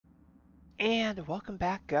And welcome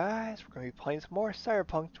back, guys. We're going to be playing some more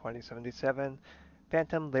Cyberpunk 2077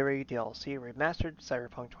 Phantom Liberty DLC Remastered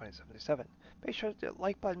Cyberpunk 2077. Make sure to hit the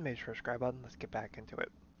like button, make sure to subscribe button. Let's get back into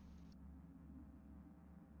it.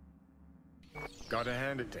 Gotta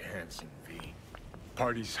hand it to Hanson, V.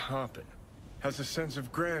 Party's hopping. Has a sense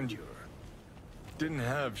of grandeur. Didn't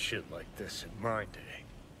have shit like this in my day.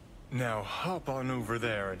 Now hop on over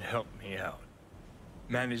there and help me out.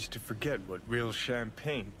 Managed to forget what real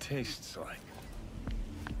champagne tastes like.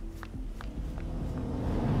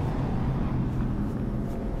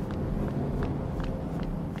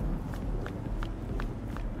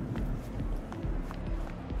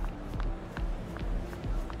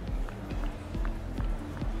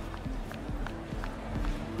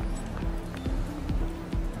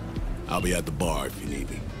 I'll be at the bar if you need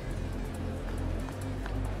me.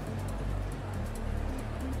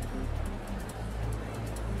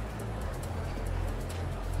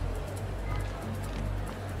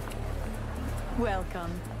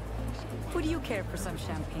 Welcome. Who do you care for some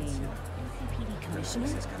champagne? CPD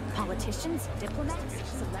commissioners, politicians, diplomats,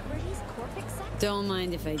 celebrities, corp execs? Don't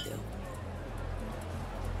mind if I do.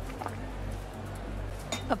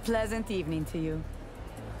 A pleasant evening to you.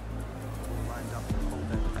 I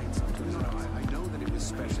know that it was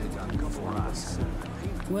specially done for us.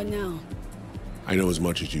 What now? I know as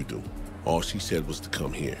much as you do. All she said was to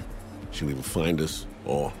come here. She'll either find us,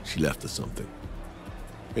 or she left us something.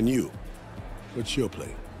 And you? What's your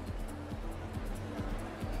play?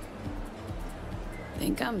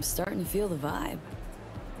 Think I'm starting to feel the vibe.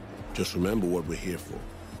 Just remember what we're here for.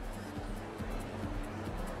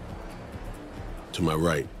 To my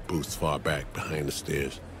right, booth's far back, behind the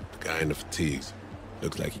stairs. The guy in the fatigues.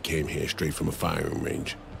 Looks like he came here straight from a firing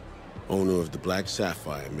range. Owner of the Black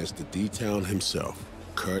Sapphire, Mr. D-Town himself,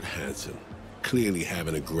 Kurt Hansen. Clearly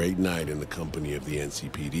having a great night in the company of the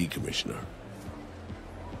NCPD commissioner.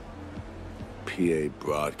 PA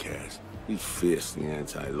broadcast. He's fiercely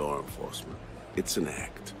anti-law enforcement. It's an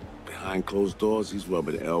act. Behind closed doors, he's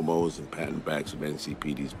rubbing elbows and patting backs of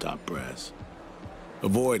NCPD's top brass.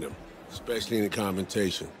 Avoid him, especially in a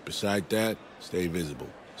confrontation. Beside that, stay visible.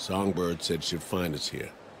 Songbird said she'd find us here.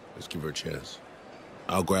 Let's give her a chance.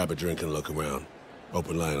 I'll grab a drink and look around.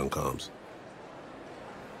 Open line on comms.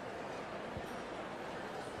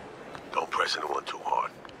 Don't press anyone too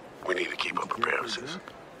hard. We need to keep up appearances.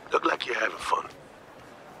 Look like you're having fun.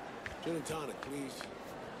 Gin and tonic, please.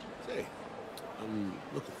 Say, I'm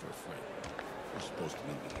looking for a friend. You're supposed to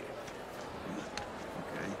meet me here.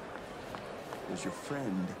 Okay. Does your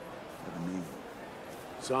friend have a name?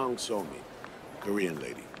 Song Somi. Korean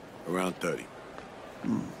lady. Around 30.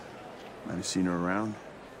 Might have seen her around.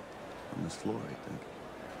 On this floor, I think.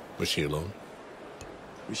 Was she alone?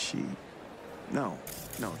 Was she? No,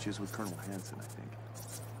 she was with Colonel Hansen, I think.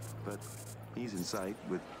 But he's in sight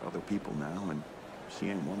with other people now, and she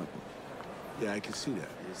ain't one of them. Yeah, I can see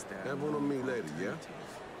that. Is that Have one on me later, yeah?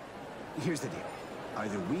 Here's the deal.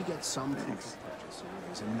 Either we get some proof, or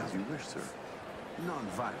there's another. As you wish, sir.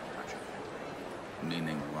 Non-violent project.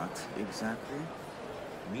 Meaning what, exactly?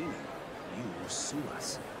 Meaning, you will sue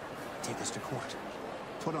us. Take us to court.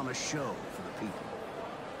 Put on a show for the people.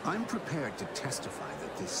 I'm prepared to testify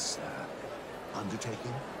that this,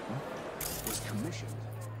 undertaking was commissioned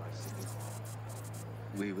by City Hall.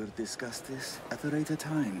 We will discuss this at a later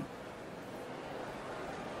time.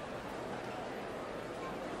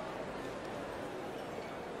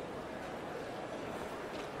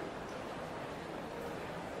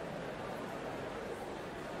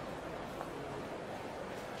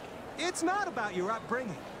 It's not about your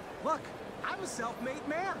upbringing. Look, I'm a self-made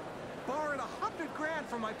man. Borrowed $100 grand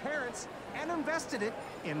from my parents and invested it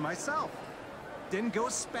in myself. Didn't go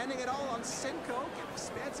spending it all on Syncoke and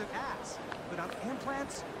expensive ass, but on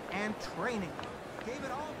implants and training. Gave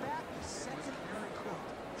it all back to secondary court.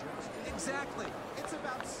 Exactly. It's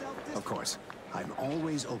about self-discipline. Of course, I'm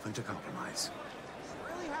always open to compromise. You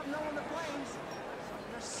really have no one to blame but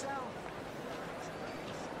yourself.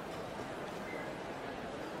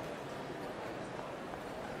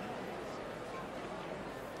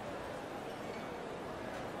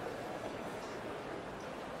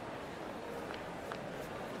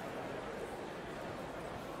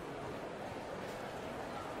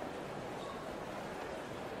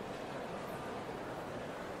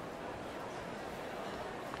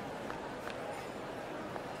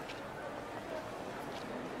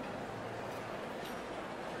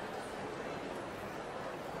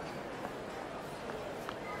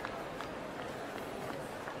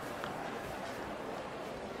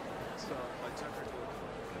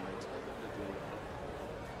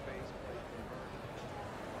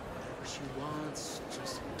 Whatever she wants,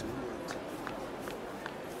 just do it.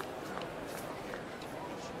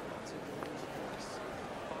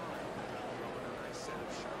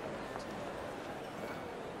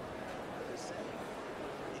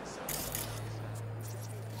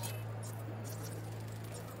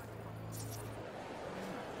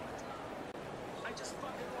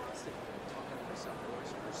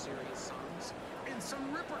 some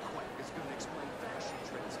ripperquake is gonna explain fashion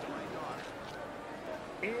trends to my daughter.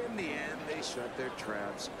 In the end, they shut their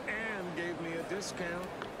traps and gave me a discount.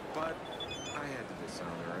 But I had to disown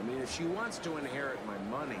her. I mean, if she wants to inherit my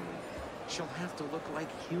money, she'll have to look like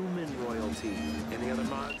human royalty. Any other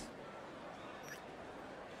mods?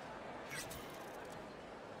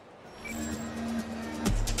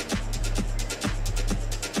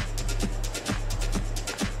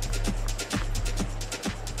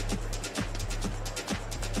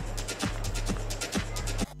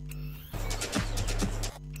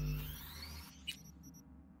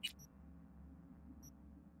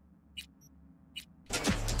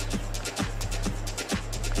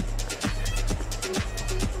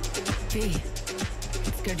 V,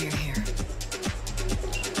 it's good you're here.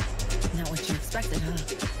 Not what you expected, huh?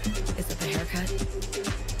 Is it the haircut?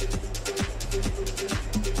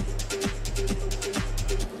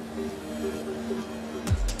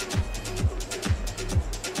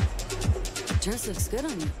 Dress looks good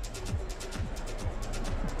on you.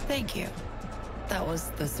 Thank you. That was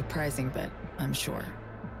the surprising bit, I'm sure.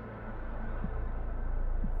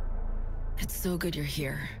 It's so good you're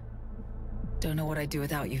here. Don't know what I'd do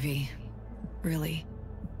without you, V. Really.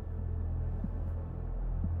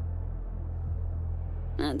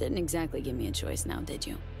 Didn't exactly give me a choice now, did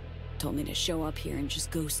you? Told me to show up here and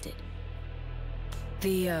just ghost it.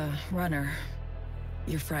 The, runner,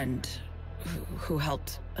 your friend, who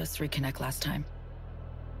helped us reconnect last time.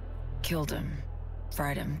 Killed him.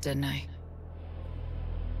 Fried him, didn't I?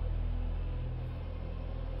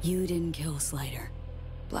 You didn't kill Slider.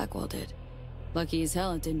 Blackwell did. Lucky as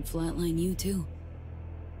hell it didn't flatline you, too.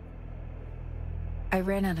 I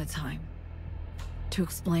ran out of time to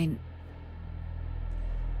explain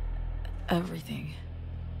everything.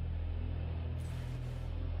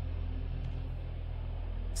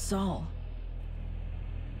 Saul,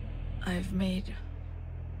 I've made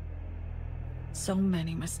so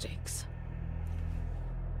many mistakes.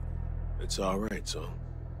 It's all right, son.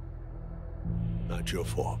 Not your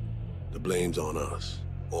fault. The blame's on us.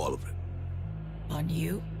 All of it. On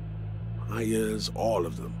you? Yes, all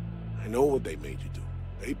of them. I know what they made you do.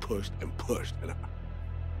 They pushed and pushed, and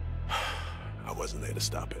I wasn't there to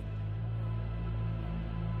stop it.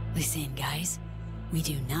 Listen, guys. We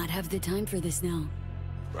do not have the time for this now.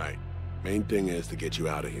 Right. Main thing is to get you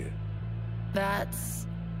out of here. That's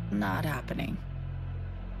not happening.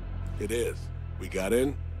 It is. We got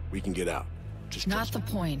in, we can get out. Just Not trust the me.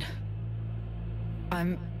 point.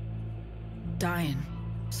 I'm dying,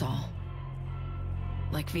 Saul.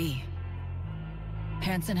 Like V.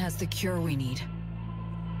 Hansen has the cure we need.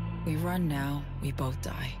 We run now, we both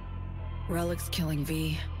die. Relic's killing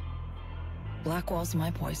V. Blackwall's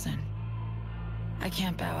my poison. I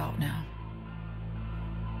can't bow out now.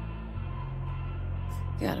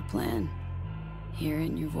 Got a plan. Hear it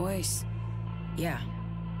in your voice. Yeah,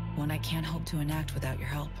 one I can't hope to enact without your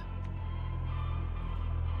help.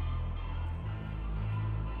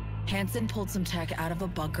 Hansen pulled some tech out of a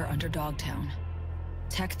bunker under Dogtown.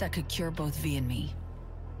 Tech that could cure both V and me.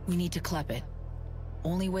 We need to clep it.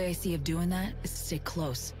 Only way I see of doing that is to stay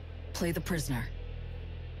close. Play the prisoner.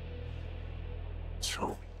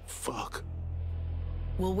 So, fuck.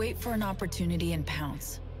 We'll wait for an opportunity and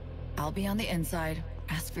pounce. I'll be on the inside,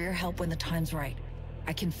 ask for your help when the time's right.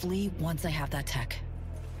 I can flee once I have that tech.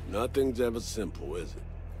 Nothing's ever simple, is it?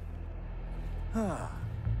 Huh.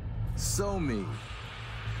 So me.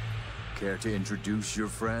 Care to introduce your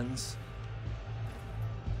friends?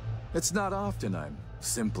 It's not often I'm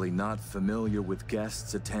simply not familiar with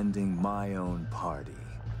guests attending my own party.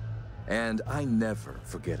 And I never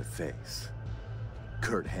forget a face.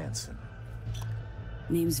 Kurt Hansen.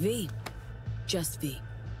 Name's V. Just V.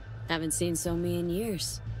 Haven't seen So-Me in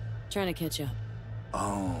years. Trying to catch up.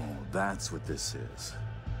 Oh, that's what this is.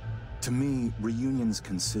 To me, reunions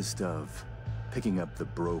consist of picking up the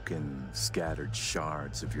broken, scattered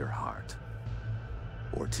shards of your heart.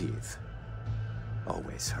 Or teeth.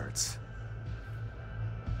 Always hurts.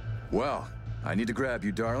 Well, I need to grab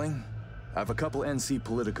you, darling. I have a couple NC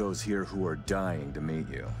politicos here who are dying to meet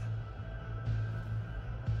you.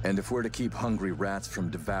 And if we're to keep hungry rats from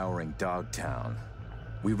devouring Dogtown,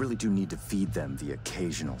 we really do need to feed them the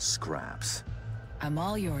occasional scraps. I'm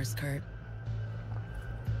all yours, Kurt.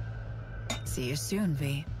 See you soon,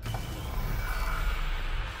 V.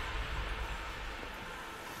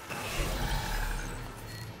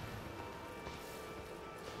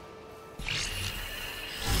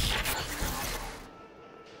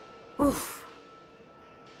 Oof.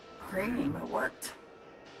 Premium, it worked.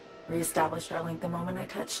 Reestablished our link the moment I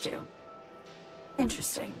touched you.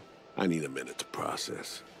 Interesting. I need a minute to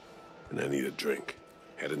process. And I need a drink.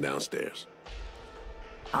 Heading downstairs.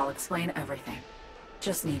 I'll explain everything.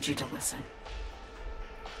 Just need you to listen.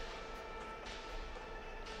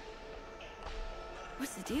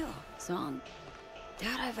 What's the deal, Song?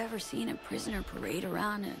 Doubt I've ever seen a prisoner parade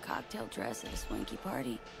around in a cocktail dress at a swanky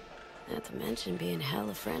party. Not to mention being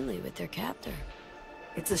hella friendly with their captor.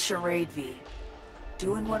 It's a charade, V.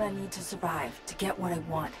 Doing what I need to survive, to get what I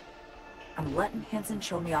want. I'm letting Hansen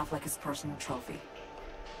show me off like his personal trophy.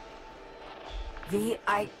 V,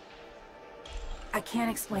 I can't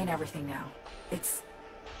explain everything now. It's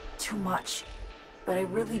too much. But I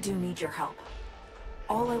really do need your help.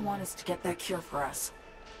 All I want is to get that cure for us.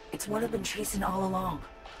 It's what I've been chasing all along.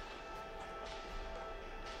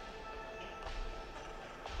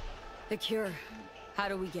 The cure. How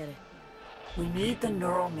do we get it? We need the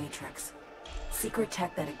neural matrix. Secret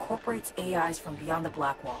tech that incorporates AIs from beyond the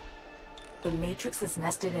Black Wall. The matrix is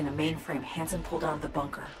nested in a mainframe Hansen pulled out of the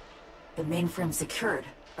bunker. The mainframe's secured,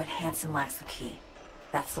 but Hansen lacks the key.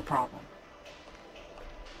 That's the problem.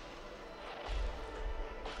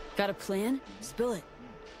 Got a plan? Spill it.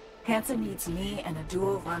 Hansen needs me and a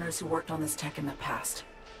duo of runners who worked on this tech in the past.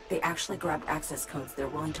 They actually grabbed access codes they're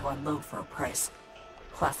willing to unload for a price.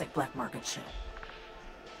 Classic black market shit.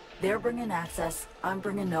 They're bringing access, I'm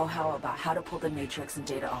bringing know-how about how to pull the matrix and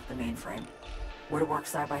data off the mainframe. We're to work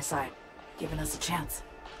side by side, giving us a chance.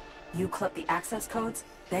 You clip the access codes,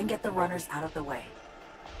 then get the runners out of the way.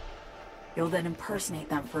 You'll then impersonate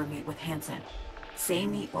them for a meet with Hansen. Say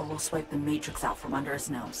meet or we'll swipe the matrix out from under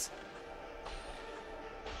his nose.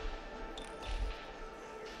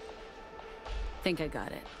 Think I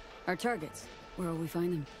got it. Our targets. Where'll we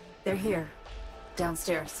find them? They're here.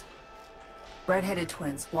 Downstairs. Red-headed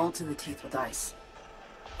twins, walled to the teeth with ice.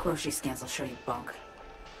 Grocery scans will show you bunk.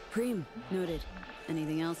 Preem. Noted.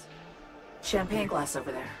 Anything else? Champagne glass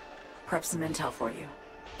over there. Prep some intel for you.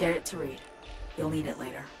 Get it to read. You'll need it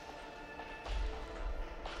later.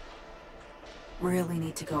 Really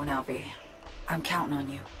need to go now, V. I'm counting on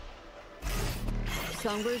you.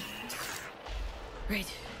 Songbird?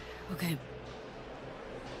 Right. Okay.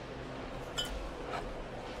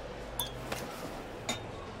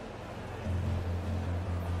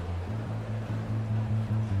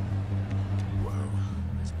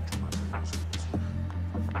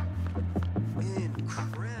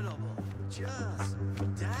 Incredible. Just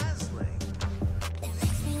dazzling.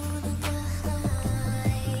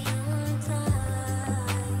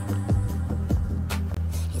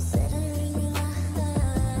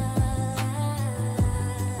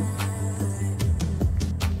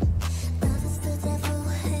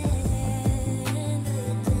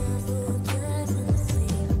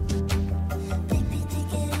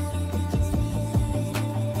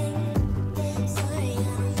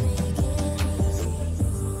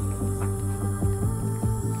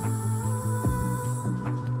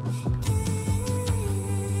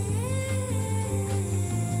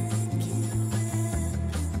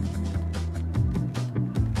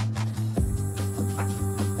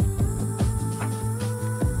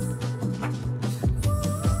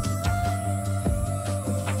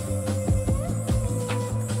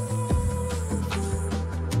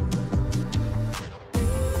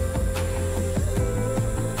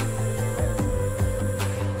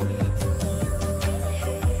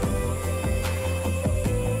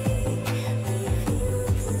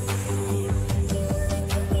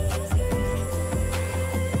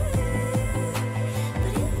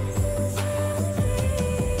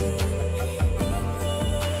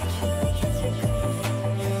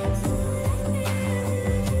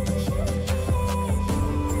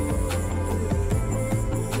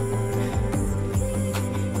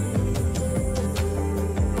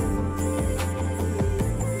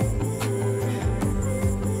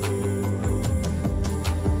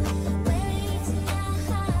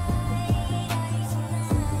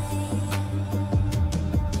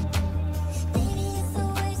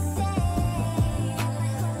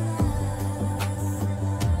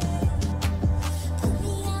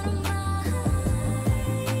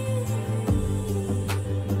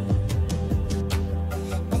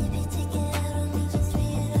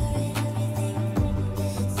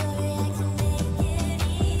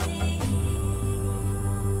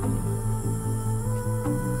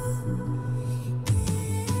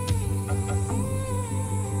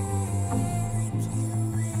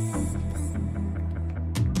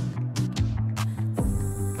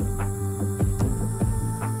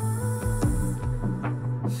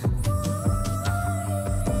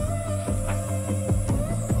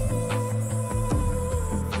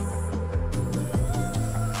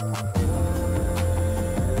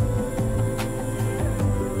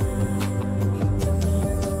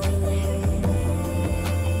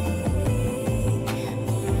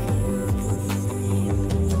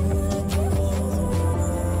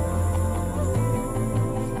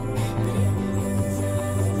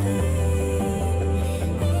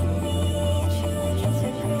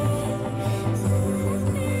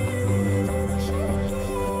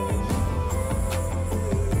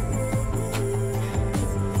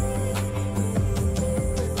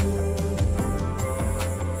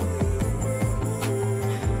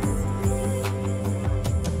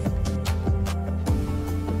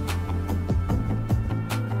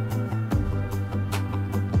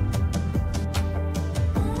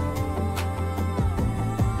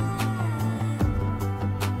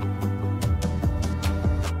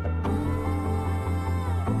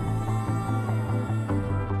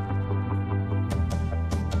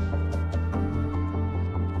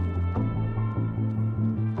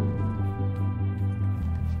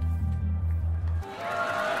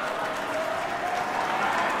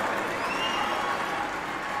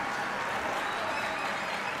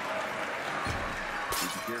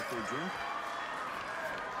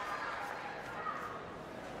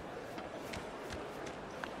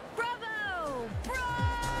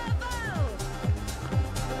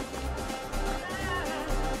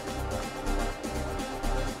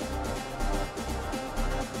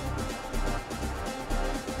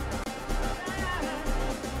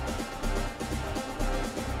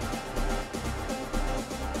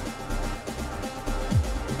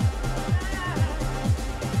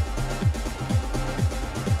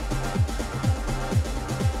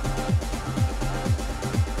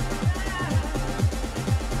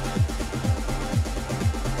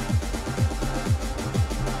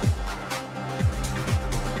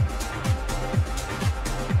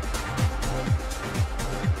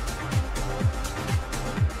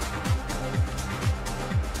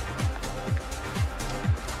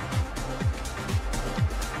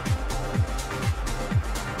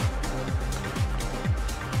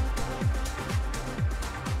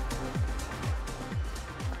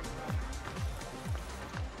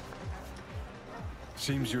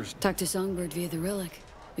 Seems you're... Talk to Songbird via the relic.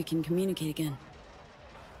 We can communicate again.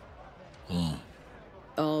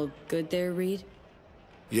 All good there, Reed?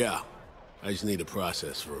 Yeah. I just need to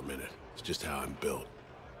process for a minute. It's just how I'm built.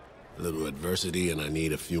 A little adversity and I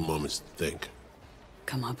need a few moments to think.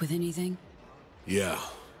 Come up with anything? Yeah.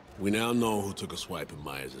 We now know who took a swipe at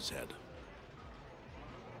Myers' head.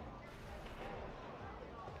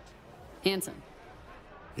 Handsome.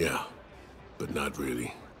 Yeah. But not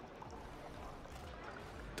really.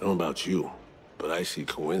 Don't know about you, but I see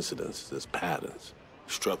coincidences as patterns.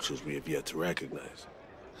 Structures we have yet to recognize.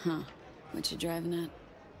 Huh. What you driving at?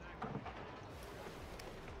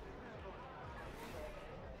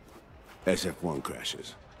 SF-1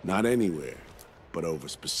 crashes. Not anywhere, but over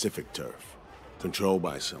specific turf. Controlled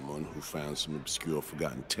by someone who found some obscure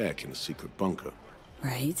forgotten tech in a secret bunker.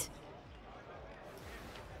 Right.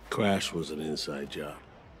 Crash was an inside job.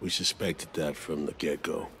 We suspected that from the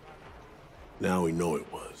get-go. Now we know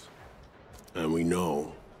it was. And we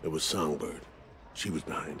know it was Songbird. She was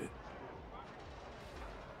behind it.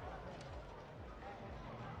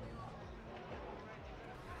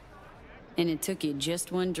 And it took you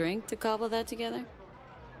just one drink to cobble that together?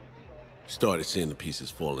 Started seeing the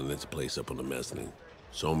pieces falling into place up on the mezzanine.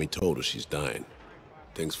 Somi told her she's dying.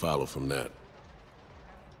 Things follow from that.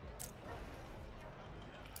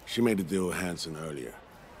 She made a deal with Hansen earlier.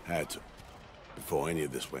 Had to. Before any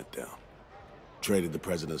of this went down. Traded the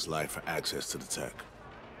president's life for access to the tech.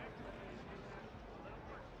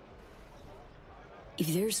 If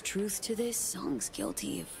there's truth to this, Song's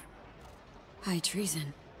guilty of high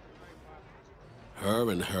treason. Her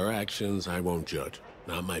and her actions, I won't judge.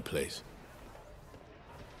 Not my place.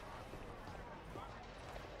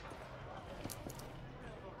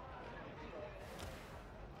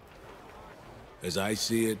 As I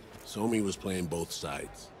see it, Somi was playing both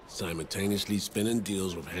sides, simultaneously spinning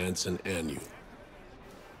deals with Hansen and you.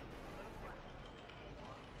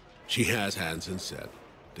 She has Hansen set,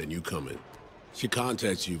 then you come in. She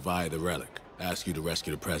contacts you via the relic, asks you to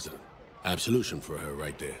rescue the president. Absolution for her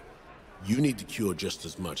right there. You need to cure just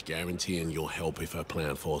as much, guaranteeing you'll help if her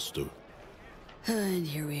plan falls through. And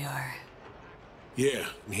here we are. Yeah,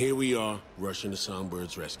 and here we are, rushing to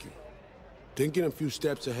Songbird's rescue. Thinking a few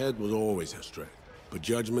steps ahead was always her strength, but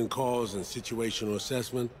judgment calls and situational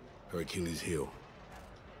assessment, her Achilles heel.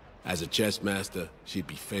 As a chess master, she'd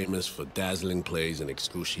be famous for dazzling plays and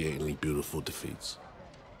excruciatingly beautiful defeats.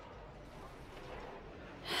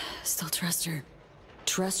 Still trust her.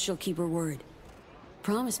 Trust she'll keep her word.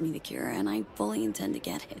 Promise me the cure, and I fully intend to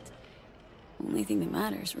get it. Only thing that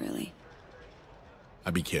matters, really.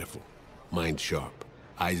 I'd be careful. Mind sharp.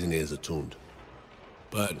 Eyes and ears attuned.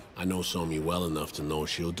 But I know Somi well enough to know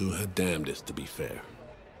she'll do her damnedest to be fair.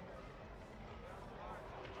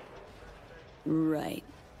 Right.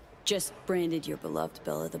 Just branded your beloved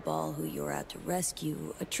Belle of the Ball, who you're out to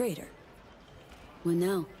rescue, a traitor. Well,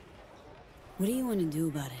 now, what do you want to do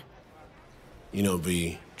about it? You know,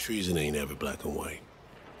 V, treason ain't ever black and white.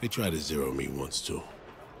 They tried to zero me once, too.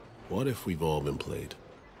 What if we've all been played?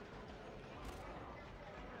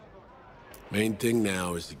 Main thing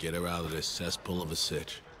now is to get her out of this cesspool of a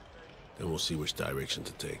sitch. Then we'll see which direction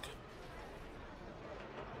to take.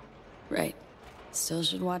 Right. Still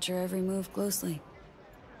should watch her every move closely.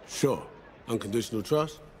 Sure. Unconditional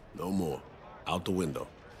trust? No more. Out the window.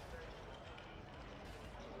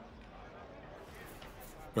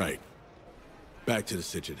 Right. Back to the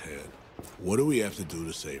sitch at hand. What do we have to do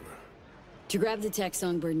to save her? To grab the tech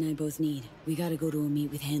Songbird and I both need, we gotta go to a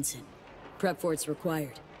meet with Hansen. Prep for it's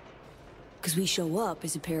required. Because we show up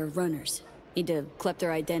as a pair of runners. Need to collect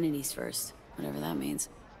their identities first, whatever that means.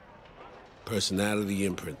 Personality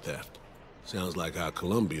imprint theft. Sounds like our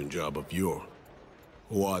Colombian job of yore.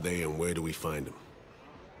 Who are they and where do we find them?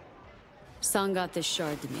 Song got this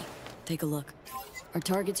shard to me. Take a look. Our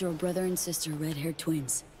targets are a brother and sister, red-haired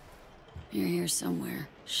twins. You're here somewhere,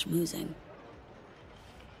 schmoozing.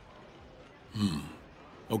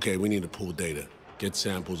 Okay, we need to pull data. Get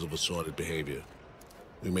samples of assorted behavior.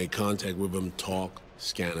 We make contact with them, talk,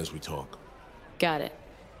 scan as we talk. Got it,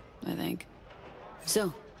 I think.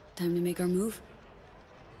 So, time to make our move?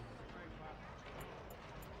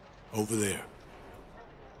 Over there.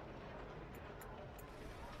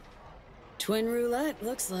 Twin roulette,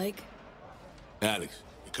 looks like. Alex,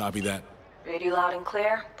 you copy that? Read you loud and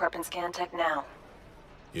clear. Prep and scan tech now.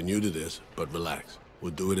 You're new to this, but relax.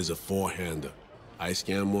 We'll do it as a four-hander. I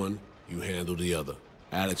scan one, you handle the other.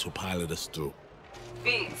 Alex will pilot us through.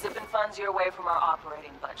 V, zipping funds your way from our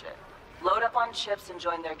operating budget. Load up on chips and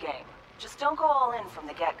join their game. Just don't go all in from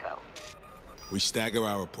the get-go. We stagger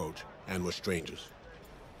our approach, and we're strangers.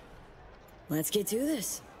 Let's get to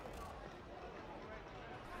this.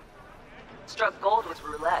 Struck gold with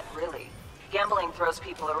roulette, really. Gambling throws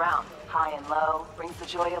people around, high and low, brings the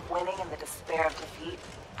joy of winning and the despair of defeat.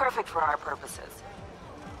 Perfect for our purposes.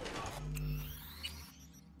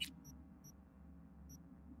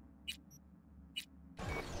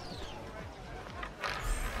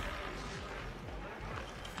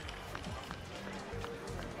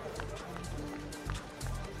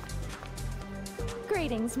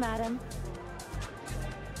 Greetings, madam.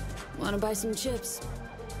 Want to buy some chips?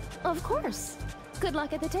 Of course. Good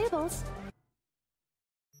luck at the tables.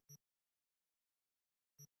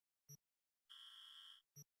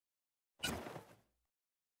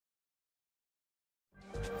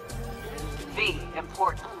 V,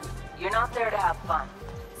 important. You're not there to have fun.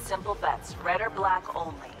 Simple bets, red or black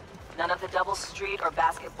only. None of the double street or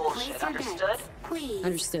basket bullshit, understood? Please.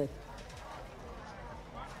 Understood.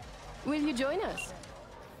 Will you join us?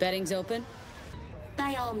 Betting's open?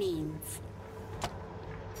 By all means.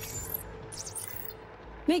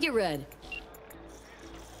 Make it red.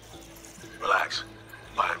 Relax.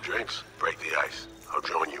 Buy him drinks, break the ice. I'll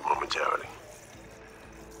join you momentarily.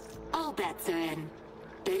 All bets are in.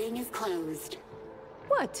 Bidding is closed.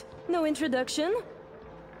 What? No introduction?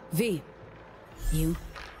 V. You?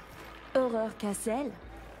 Aurore Cassel.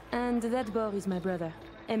 And that boar is my brother,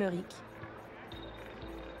 Emmerich.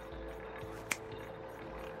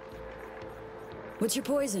 What's your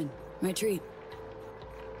poison? My treat.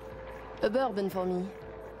 A bourbon for me.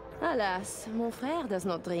 Alas, mon frère does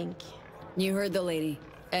not drink. You heard the lady.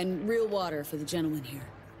 And real water for the gentleman here.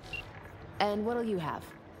 And what'll you have?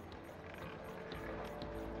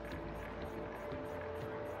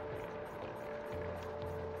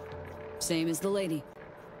 Same as the lady.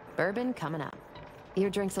 Bourbon coming up.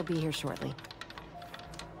 Your drinks will be here shortly.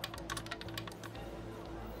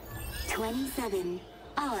 27.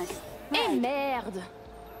 Odd. Eh merde!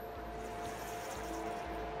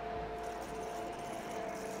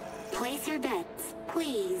 Place your bets,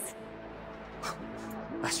 please.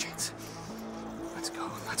 Last chance. Let's go,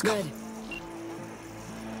 let's go. Red.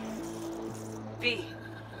 V,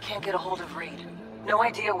 can't get a hold of Reed. No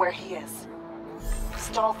idea where he is.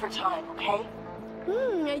 Stall for time, okay?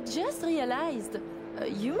 I just realized.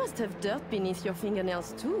 You must have dirt beneath your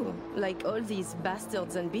fingernails too, like all these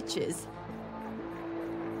bastards and bitches.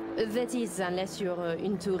 That is, unless you're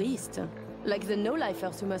une touriste. Like the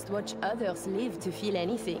no-lifers who must watch others live to feel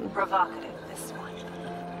anything. Provocative, this one.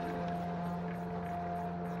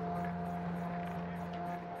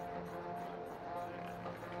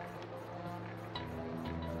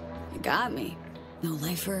 You got me.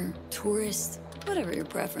 No-lifer, tourist, whatever your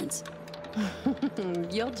preference.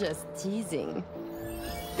 You're just teasing.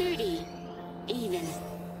 30. Even.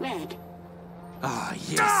 Red. Ah,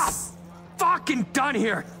 yes! Fucking done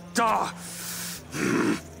here! Duh!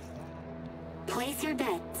 Place your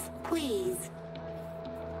bets, please.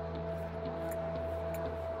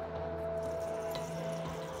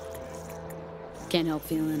 Can't help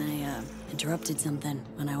feeling I, interrupted something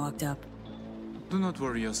when I walked up. Do not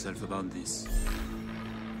worry yourself about this.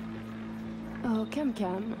 Oh,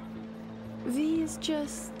 come. V is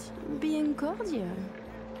just being cordial.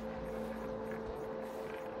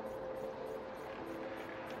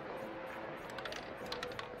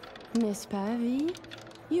 N'est-ce pas, V?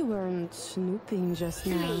 You weren't snooping just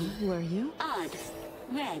now, were you? Odd.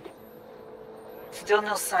 Red. Still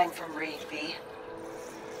no sign from Reed, V.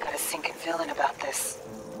 Got a sinking feeling about this.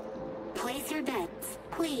 Place your bets,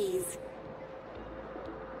 please.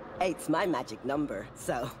 8's my magic number,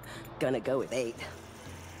 so gonna go with 8.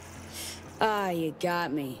 Ah, you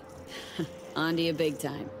got me. Onto you big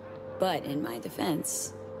time. But in my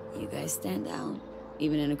defense, you guys stand out.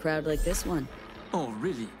 Even in a crowd like this one. Oh,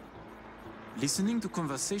 really? Listening to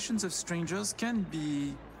conversations of strangers can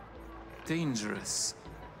be dangerous.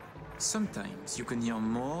 Sometimes you can hear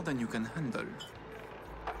more than you can handle.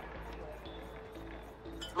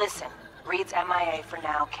 Listen, Reed's MIA for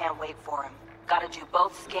now, can't wait for him. Gotta do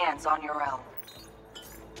both scans on your own.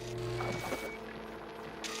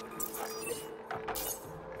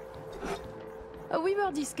 We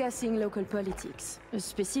were discussing local politics,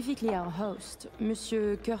 specifically our host,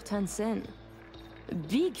 Monsieur Kurt Hansen.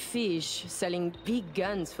 Big fish selling big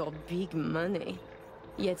guns for big money.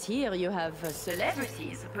 Yet here you have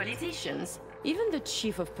celebrities, politicians, even the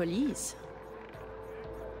chief of police.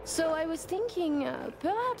 So I was thinking,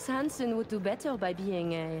 perhaps Hansen would do better by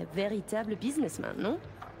being a véritable businessman, no?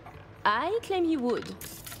 I claim he would.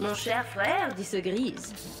 Mon cher frère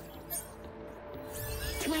disagrees.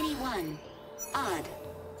 21. Odd.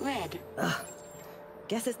 Red. Ugh.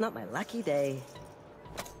 Guess it's not my lucky day.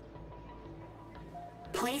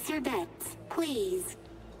 Place your bets, please.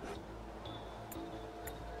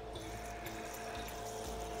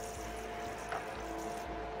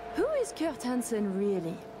 is Kurt Hansen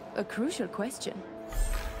really? A crucial question.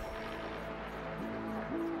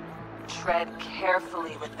 Tread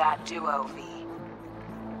carefully with that duo, V.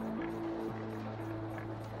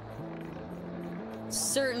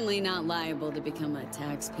 Certainly not liable to become a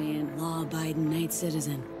tax-paying, law-abiding night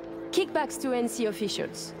citizen. Kickbacks to NC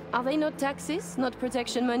officials. Are they not taxes, not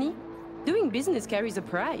protection money? Doing business carries a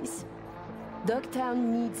price.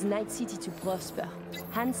 Dogtown needs Night City to prosper.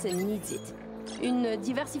 Hansen needs it. Une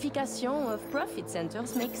diversification of profit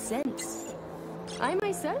centers makes sense. I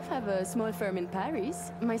myself have a small firm in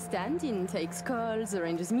Paris. My stand-in takes calls,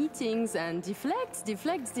 arranges meetings, and deflects.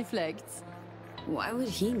 Why would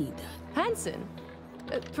he need that? Hansen.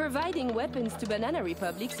 Providing weapons to banana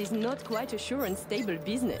republics is not quite a sure and stable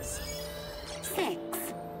business. 6.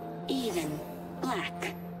 Even.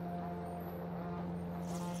 Black.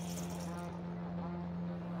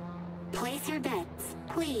 Place your bets,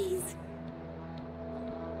 please.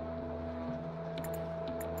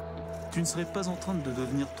 Tu ne serais pas en train de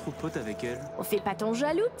devenir trop pote avec elle? On fait pas ton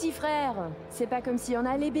jaloux, petit frère. C'est pas comme si on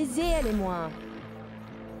allait baiser, elle et moi.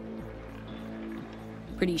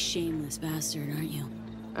 Pretty shameless bastard, aren't you?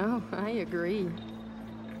 Oh, I agree.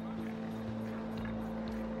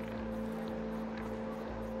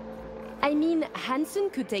 I mean, Hansen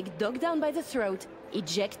could take Dog down by the throat,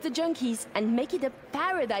 eject the junkies, and make it a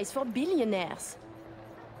paradise for billionaires.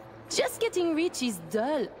 Just getting rich is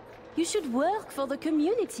dull. You should work for the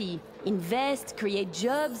community. Invest, create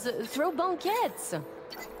jobs, throw banquets.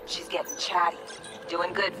 She's getting chatty.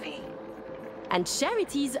 Doing good, V. And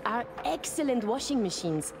charities are excellent washing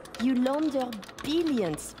machines. You launder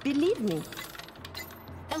billions, believe me.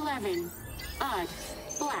 11. Odd.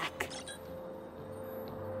 Black.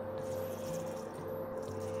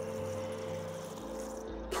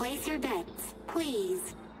 Place your bets,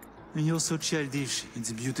 please. You're so childish,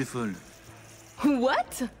 it's beautiful.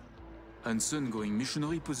 What? Hansen going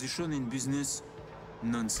missionary position in business?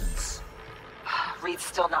 Nonsense. Reed's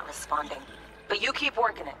still not responding. But you keep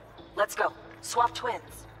working it. Let's go. Swap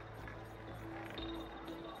twins.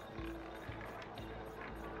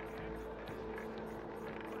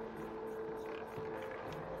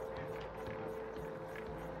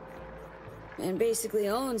 And basically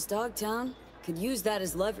owns Dogtown. Could use that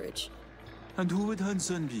as leverage. And who would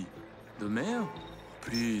Hansen be? The mayor?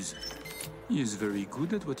 Please. He is very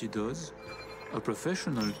good at what he does. A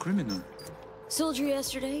professional criminal. Soldier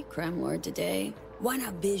yesterday, crime lord today. Why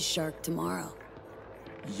not biz shark tomorrow?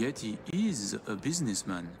 Yet he is a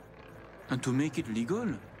businessman. And to make it legal,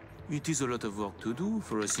 it is a lot of work to do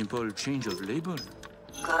for a simple change of label.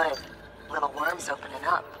 Good. Little worm's opening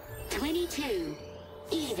up. 22.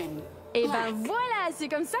 Even. Eh ben voilà, c'est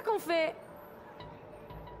comme ça qu'on fait.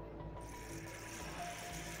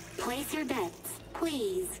 Place your bets,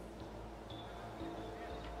 please.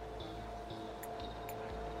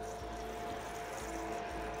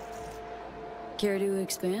 Care to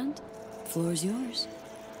expand? Floor's yours.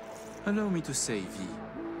 Allow me to say, V.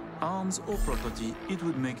 Arms or property, it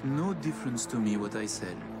would make no difference to me what I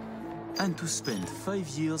sell. And to spend 5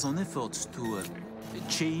 years on efforts to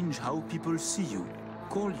change how people see you,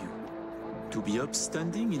 call you. To be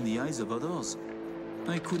upstanding in the eyes of others,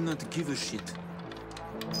 I could not give a shit.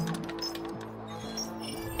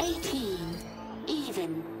 18.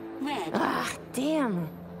 Even. Red. Ah, damn.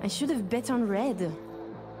 I should have bet on red.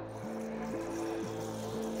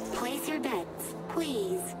 Place your bets,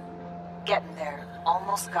 please. Getting there.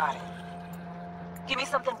 Almost got it. Give me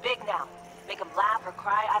something big now. Make him laugh or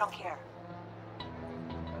cry, I don't care.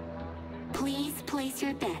 Please place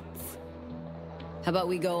your bets. How about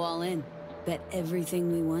we go all in? Bet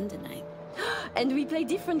everything we won tonight. And we play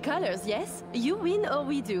different colors, yes? You win or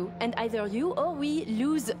we do, and either you or we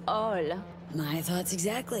lose all. My thoughts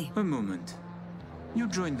exactly. A moment. You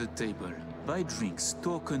joined the table, buy drinks,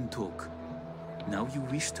 talk and talk. Now you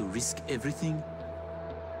wish to risk everything?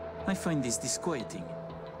 I find this disquieting.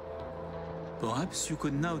 Perhaps you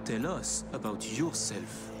could now tell us about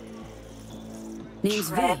yourself. Name's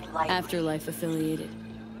V, Tread lightly. Afterlife affiliated.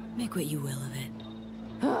 Make what you will of it.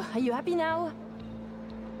 Oh, are you happy now?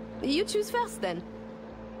 You choose first, then.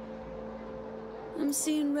 I'm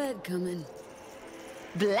seeing red coming.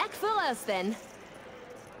 Black for us, then.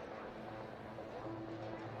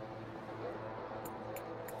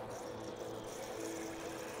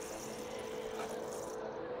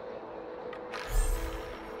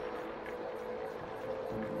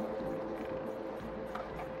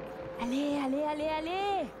 Allez, allez, allez,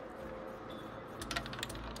 allez!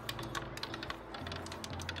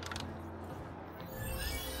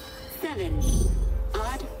 Seven.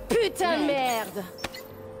 Odd. Putain de Red. merde!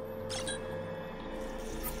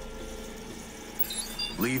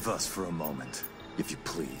 Leave us for a moment, if you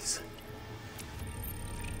please.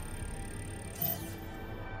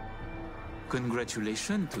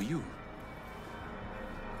 Congratulations to you.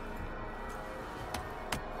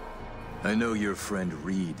 I know your friend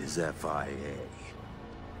Reed is FIA.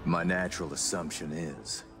 My natural assumption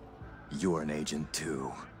is, you're an agent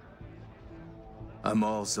too. I'm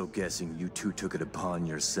also guessing you two took it upon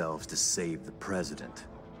yourselves to save the president,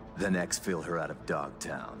 then exfil her out of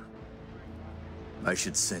Dogtown. I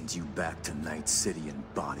should send you back to Night City in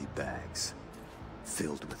body bags,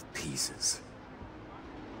 filled with pieces.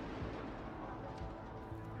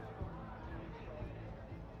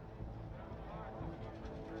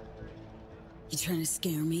 You trying to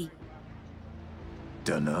scare me?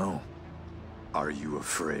 Dunno. Are you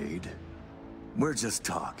afraid? We're just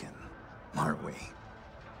talking, aren't we?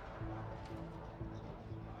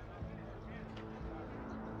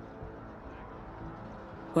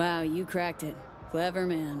 Wow, you cracked it. Clever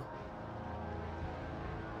man.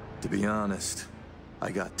 To be honest,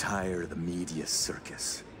 I got tired of the media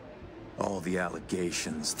circus. All the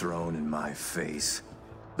allegations thrown in my face.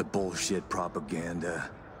 The bullshit propaganda.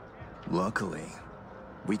 Luckily,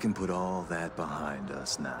 we can put all that behind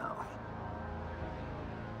us now.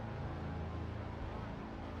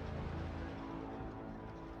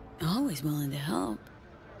 Always willing to help.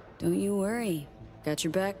 Don't you worry. Got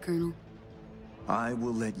your back, Colonel. I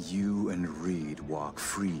will let you and Reed walk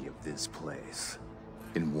free of this place.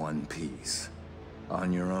 In one piece.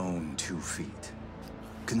 On your own 2 feet.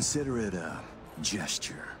 Consider it a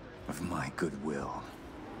gesture of my goodwill.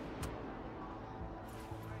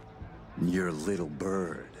 Your little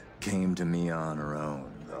bird came to me on her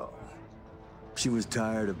own, though. She was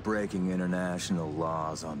tired of breaking international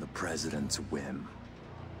laws on the president's whim.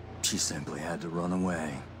 She simply had to run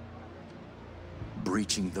away.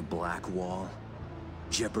 Breaching the Black Wall,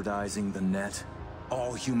 jeopardizing the net,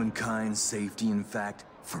 all humankind's safety, in fact,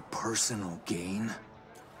 for personal gain?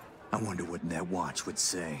 I wonder what Netwatch would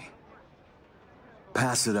say.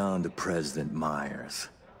 Pass it on to President Myers.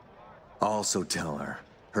 Also tell her,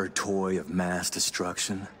 her toy of mass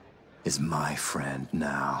destruction is my friend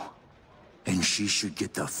now. And she should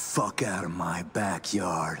get the fuck out of my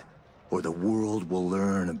backyard, or the world will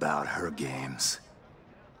learn about her games.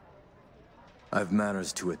 I've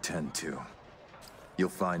matters to attend to. You'll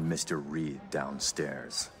find Mr. Reed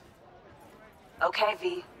downstairs. Okay,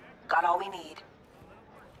 V. Got all we need.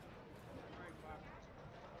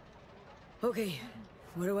 Okay,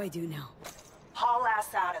 what do I do now? Haul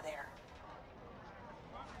ass out of there.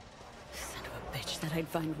 Son of a bitch said I'd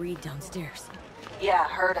find Reed downstairs. Yeah,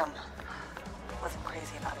 heard him. Wasn't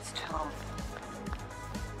crazy about his tone.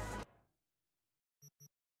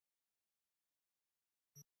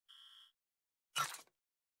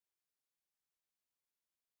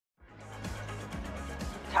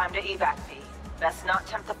 Time to evac, V. Best not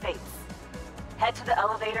tempt the fates. Head to the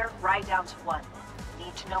elevator, right down to 1.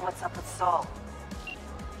 Need to know what's up with Saul.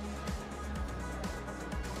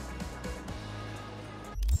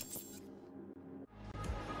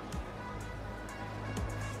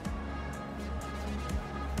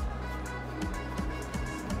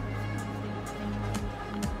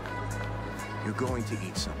 You're going to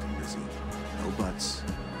eat something, Lizzie. No buts.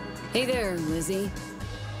 Hey there, Lizzie.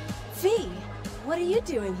 V, what are you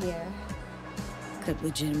doing here? Could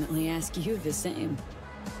legitimately ask you the same.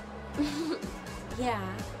 Yeah,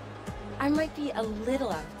 I might be a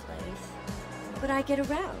little out of place, but I get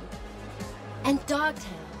around. And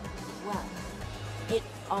Dogtown, well, it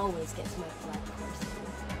always gets my blood coursing.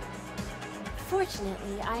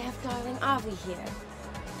 Fortunately, I have darling Avi here.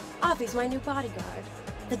 Avi's my new bodyguard.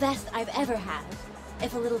 The best I've ever had,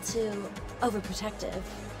 if a little too overprotective.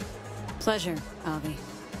 Pleasure, Avi.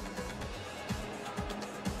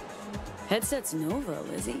 Headset's Nova,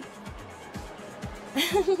 Lizzie.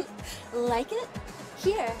 Like it?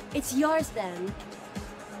 Here, it's yours then.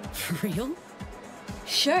 For real?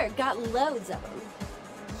 Sure, got loads of them.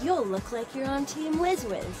 You'll look like you're on Team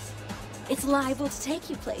WizWiz. It's liable to take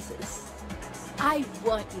you places. I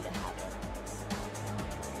want you to have it.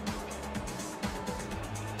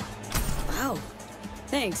 Wow.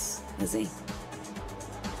 Thanks, Lizzie.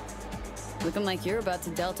 Looking like you're about to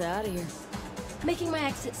Delta out of here. Making my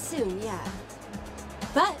exit soon, yeah.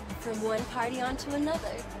 But from one party onto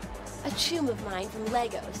another. A chum of mine from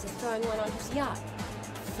Legos is throwing one on his yacht.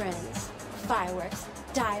 Friends, fireworks,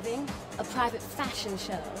 diving, a private fashion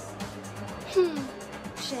show.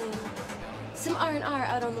 Shame. Some R&R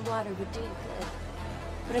out on the water would do you good.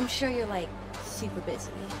 But I'm sure you're, like, super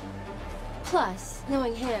busy. Plus,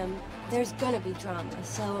 knowing him, there's gonna be drama,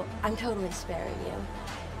 so I'm totally sparing you.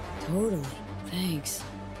 Totally. Thanks.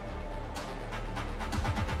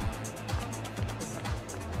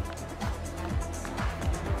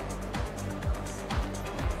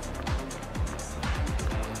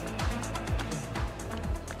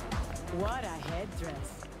 What a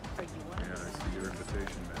headdress. Are you one Yeah, I see your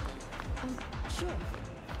invitation now. Sure.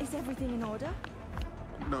 Is everything in order?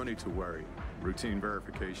 No need to worry. Routine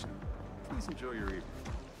verification. Please enjoy your evening.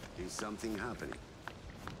 Is something happening?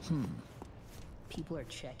 People are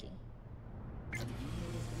checking.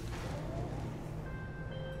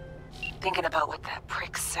 Thinking about what that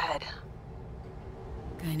prick said.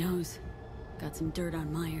 Guy knows. Got some dirt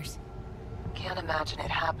on Myers. Can't imagine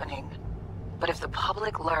it happening. But if the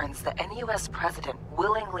public learns that any US president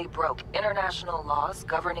willingly broke international laws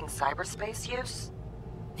governing cyberspace use,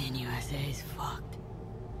 then USA's fucked.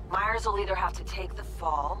 Myers will either have to take the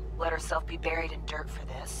fall, let herself be buried in dirt for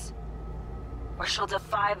this, or she'll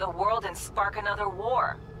defy the world and spark another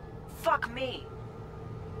war. Fuck me.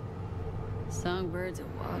 Songbird's a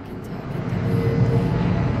walking, talking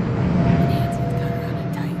and Hanson's got her on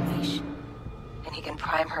a tight leash. And he can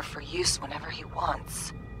prime her for use whenever he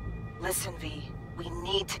wants. Listen, V, we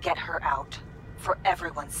need to get her out. For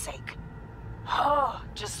everyone's sake. Oh,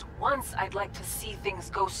 just once I'd like to see things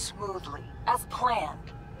go smoothly, as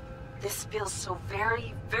planned. This feels so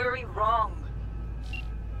very, very wrong.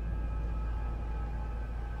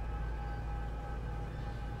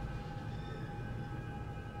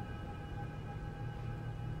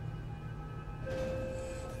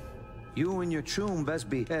 You and your chum best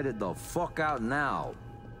be headed the fuck out now.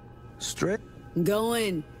 Straight? I'm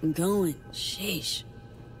going. Sheesh.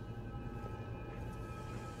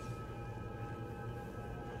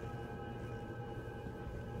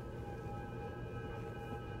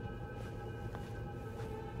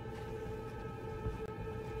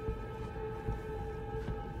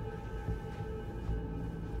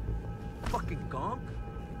 Fucking gonk?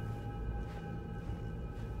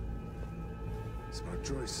 Smart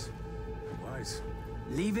choice. Wise.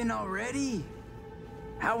 Leaving already?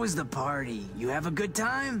 How was the party? You have a good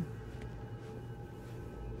time?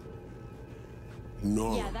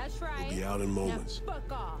 No. Yeah, that's right. We'll be out in moments. Now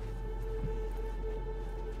fuck off.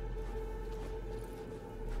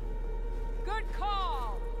 Good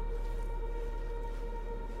call.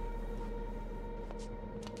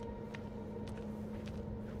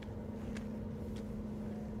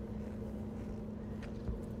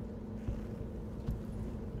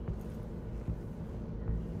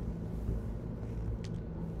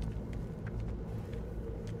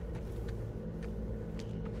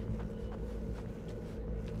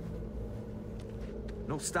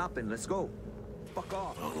 No stopping, let's go. Fuck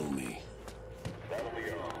off. Follow me.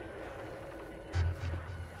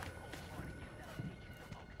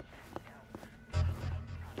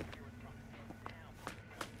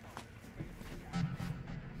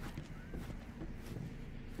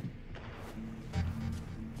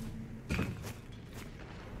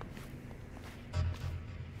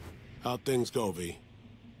 How'd things go, V?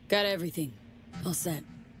 Got everything. All set.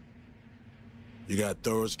 You got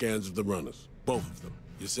thorough scans of the runners. Both of them.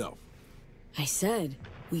 Yourself. I said,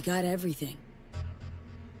 we got everything.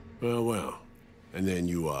 Well. And then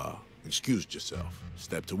you, excused yourself.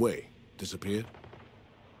 Stepped away. Disappeared?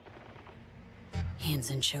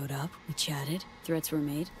 Hansen showed up. We chatted. Threats were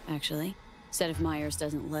made, actually. Said if Myers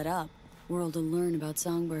doesn't let up, world will learn about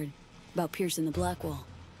Songbird. About piercing the black wall.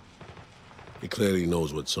 He clearly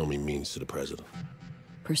knows what Somi means to the president.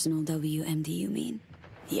 Personal WMD, you mean?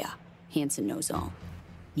 Yeah, Hansen knows all.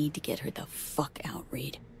 Need to get her the fuck out,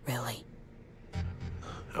 Reed. Really.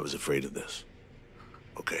 I was afraid of this.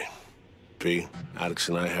 Okay. P, Alex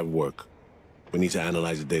and I have work. We need to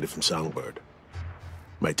analyze the data from Songbird.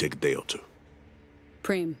 Might take a day or two.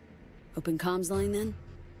 Preem, open comms line then?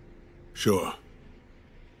 Sure.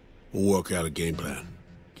 We'll work out a game plan.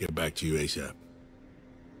 Get back to you ASAP.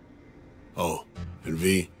 Oh, and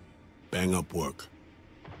V, bang up work.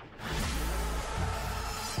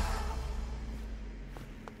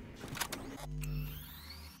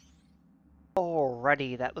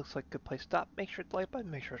 Alrighty, that looks like a good place to stop. Make sure to like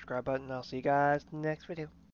button, make sure to subscribe button, and I'll see you guys next video.